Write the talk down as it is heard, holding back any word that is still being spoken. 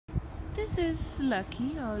This is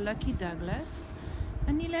Lucky, or Lucky Douglas,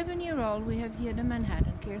 an 11-year-old we have here at the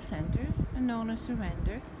Manhattan Care Center, known as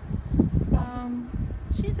Surrender.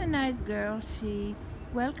 She's a nice girl. She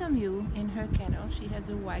welcomes you in her kennel. She has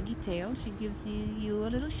a waggy tail. She gives you a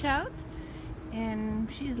little shout,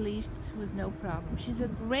 and she's leashed with no problem. She's a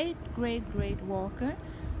great walker.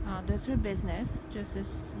 Does her business just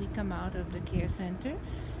as we come out of the care center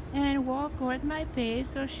and walk or at my pace,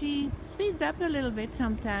 so she speeds up a little bit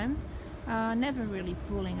sometimes, never really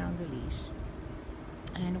pulling on the leash.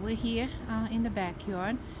 And we're here in the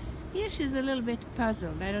backyard. Here she's a little bit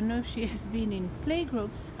puzzled. I don't know if she has been in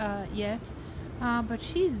playgroups yet, but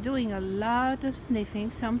she's doing a lot of sniffing,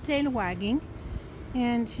 some tail wagging,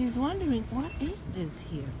 and she's wondering, what is this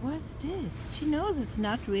here? What's this? She knows it's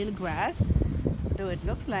not real grass, though it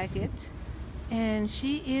looks like it. And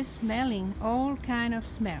she is smelling all kind of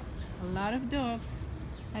smells. A lot of dogs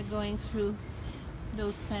are going through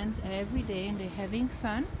those pens every day, and they're having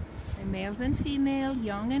fun. They're males and female,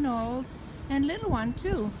 young and old, and little one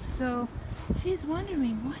too. So she's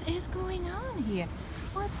wondering, what is going on here?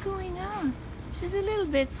 What's going on? She's a little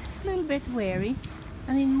bit wary.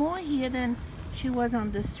 I mean, more here than she was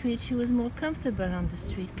on the street. She was more comfortable on the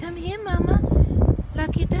street. Come here, Mama.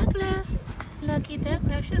 Lucky Douglas. Lucky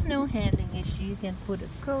Douglas. She's no handling issue. You can put a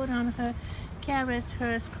coat on her, caress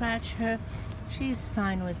her, scratch her. She's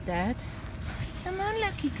fine with that. Come on,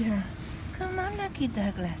 Lucky girl. Come on, Lucky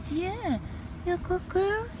Douglas. Yeah. You're a good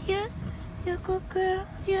girl. Yeah. You're a good girl.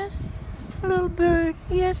 Yes. Little bird.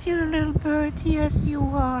 Yes, you're a little bird. Yes, you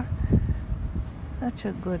are. Such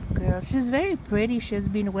a good girl. She's very pretty. She's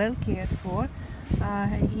been well cared for.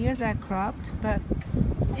 Her ears are cropped, but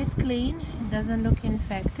it's clean. It doesn't look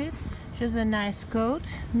infected. She has a nice coat,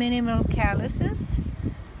 minimal calluses,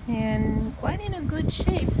 and quite in a good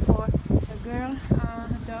shape for a girl,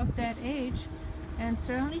 a dog that age, and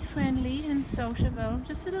certainly friendly and sociable.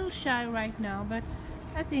 Just a little shy right now, but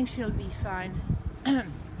I think she'll be fine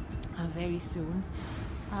very soon.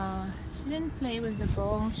 She didn't play with the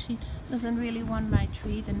ball. She doesn't really want my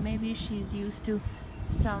treat, and maybe she's used to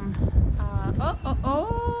some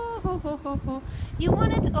you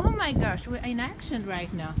want it? Oh my gosh, we're in action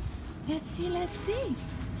right now. Let's see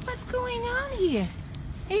what's going on here.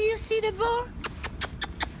 Hey, you see the ball?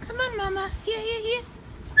 Come on, Mama. Here.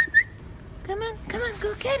 Come on,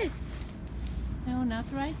 go get it. No, not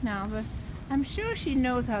right now, but I'm sure she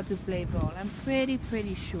knows how to play ball. I'm pretty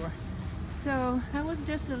sure. So that was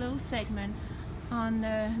just a little segment on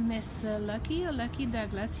Miss Lucky, or Lucky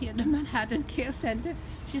Douglas, here at the Manhattan Care Center.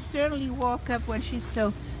 She certainly woke up when she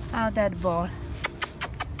saw that ball.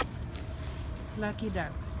 Lucky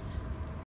Douglas.